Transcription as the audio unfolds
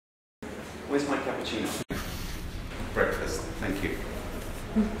Where's my cappuccino? Breakfast, thank you.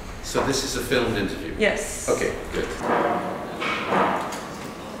 So this is a filmed interview? Yes. Okay, good.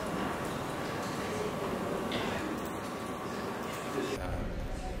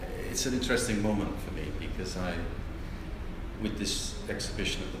 It's an interesting moment for me because with this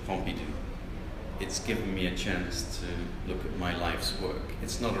exhibition at the Pompidou, it's given me a chance to look at my life's work.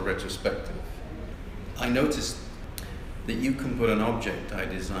 It's not a retrospective. I noticed that you can put an object I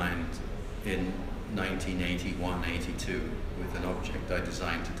designed in 1981-82 with an object I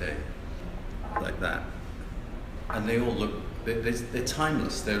designed today, like that. And they all look, they're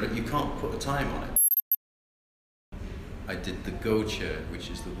timeless. You can't put a time on it. I did the Go chair,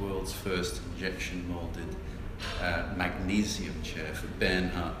 which is the world's first injection molded magnesium chair for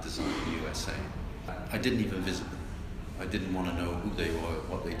Bernhardt Design USA. I didn't even visit them. I didn't want to know who they were,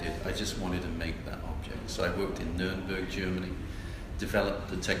 what they did. I just wanted to make that object. So I worked in Nuremberg, Germany, developed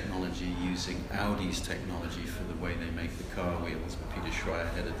the technology using Audi's technology for the way they make the car wheels. Peter Schreier,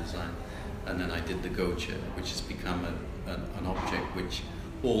 head of design. And then I did the Go chair, which has become an object which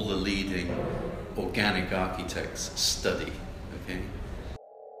all the leading organic architects study. Okay.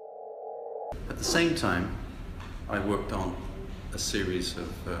 At the same time, I worked on a series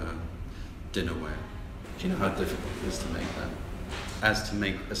of dinnerware. Do you know how difficult it is to make that? As to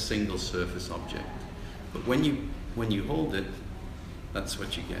make a single surface object. But when you hold it, that's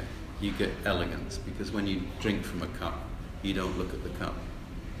what you get. You get elegance, because when you drink from a cup, you don't look at the cup.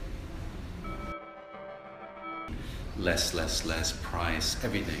 Less, price,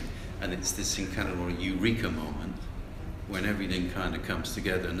 everything. And it's this incredible eureka moment when everything kind of comes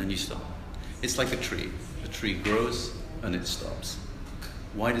together and then you stop. It's like a tree. The tree grows and it stops.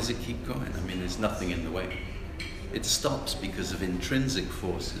 Why does it keep going? I mean, there's nothing in the way. It stops because of intrinsic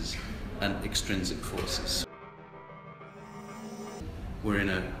forces and extrinsic forces. We're in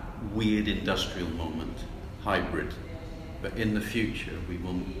a weird industrial moment, hybrid, but in the future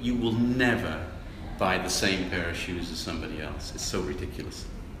you will never buy the same pair of shoes as somebody else. It's so ridiculous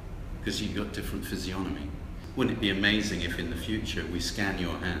because you've got different physiognomy. Wouldn't it be amazing if in the future we scan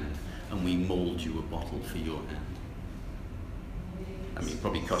your hand and we mold you a bottle for your hand? I mean, it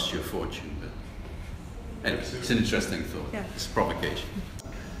probably costs you a fortune, but anyway, it's an interesting thought. Yeah. It's a provocation.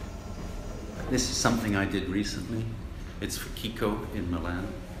 This is something I did recently. It's for Kiko in Milan.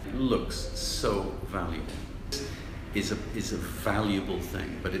 It looks so valuable. Is a valuable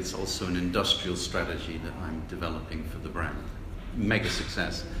thing, but it's also an industrial strategy that I'm developing for the brand. Mega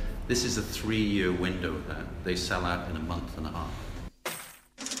success. This is a 3-year window that they sell out in a month and a half.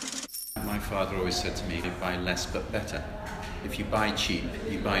 My father always said to me, buy less but better. If you buy cheap,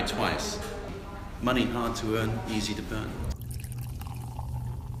 you buy twice. Money hard to earn, easy to burn.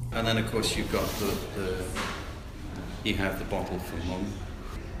 And then of course you've got you have the bottle from Mumm.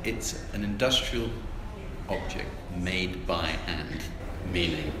 It's an industrial object made by hand,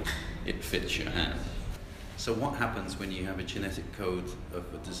 meaning it fits your hand. So what happens when you have a genetic code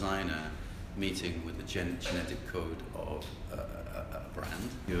of a designer meeting with the genetic code of a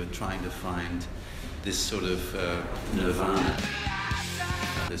brand? You're trying to find this sort of nirvana,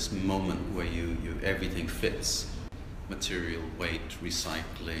 this moment where everything fits. Material, weight,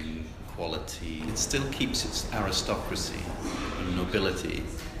 recycling, quality. It still keeps its aristocracy and nobility,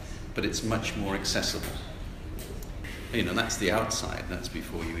 but it's much more accessible. You know, that's the outside. That's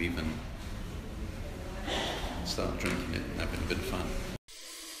before you even start drinking it and having a bit of fun.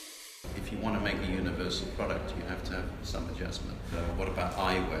 If you want to make a universal product, you have to have some adjustment. What about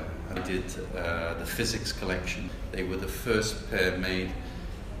eyewear? I did the physics collection. They were the first pair made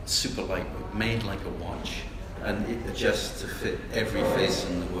super lightweight, made like a watch. And it adjusts to fit every face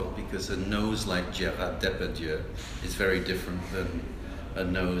in the world, because a nose like Gerard Depardieu is very different than a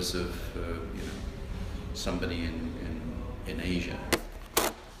nose of somebody in Asia.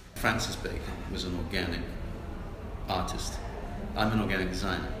 Francis Bacon was an organic artist. I'm an organic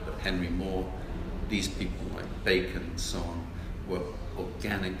designer, but Henry Moore, these people like Bacon and so on, were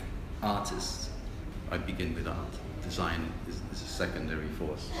organic artists. I begin with art. Design is a secondary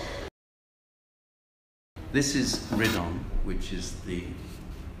force. This is Ridon, which is the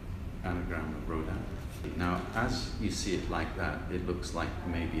anagram of Rodin. Now, as you see it like that, it looks like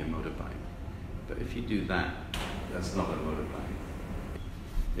maybe a motorbike. But if you do that, that's not a motorbike.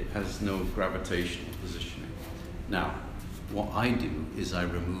 It has no gravitational positioning. Now, what I do is I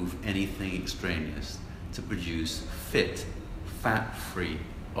remove anything extraneous to produce fit, fat-free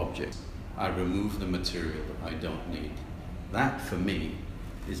objects. I remove the material that I don't need. That, for me,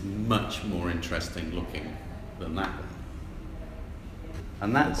 is much more interesting looking than that one.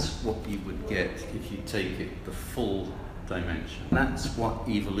 And that's what you would get if you take it the full dimension. That's what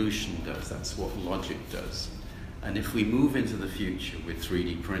evolution does, that's what logic does. And if we move into the future with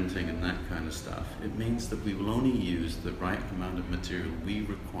 3D printing and that kind of stuff, it means that we will only use the right amount of material we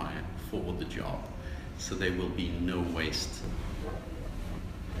require for the job. So there will be no waste.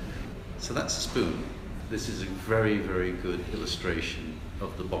 So that's a spoon. This is a very, very good illustration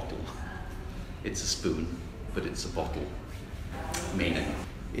of the bottle. It's a spoon, but it's a bottle. Meaning,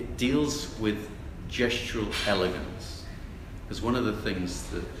 it deals with gestural elegance. Because one of the things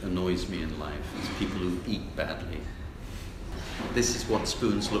that annoys me in life is people who eat badly. This is what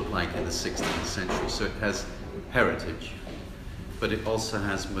spoons look like in the 16th century. So it has heritage, but it also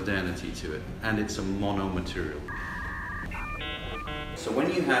has modernity to it, and it's a mono-material. So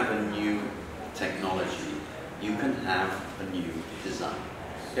when you have a new technology, you can have a new design.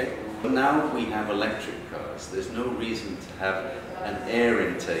 Okay? Now we have electric cars. There's no reason to have an air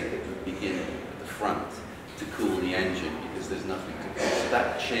intake at the beginning, at the front, to cool the engine, because there's nothing to cool. So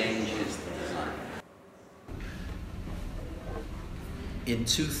that changes the design. In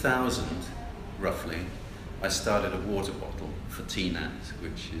 2000, roughly, I started a water bottle for T-Nat,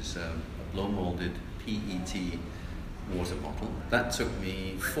 which is a blow-molded PET water bottle. That took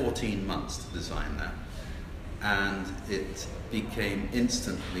me 14 months to design that. And it became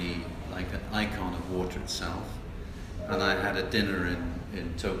instantly like an icon of water itself. And I had a dinner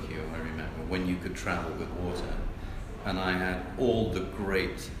in Tokyo, I remember, when you could travel with water. And I had all the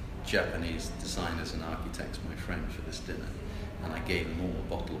great Japanese designers and architects, my friend, for this dinner. And I gave them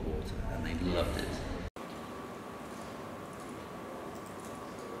all a bottle of water, and they loved it.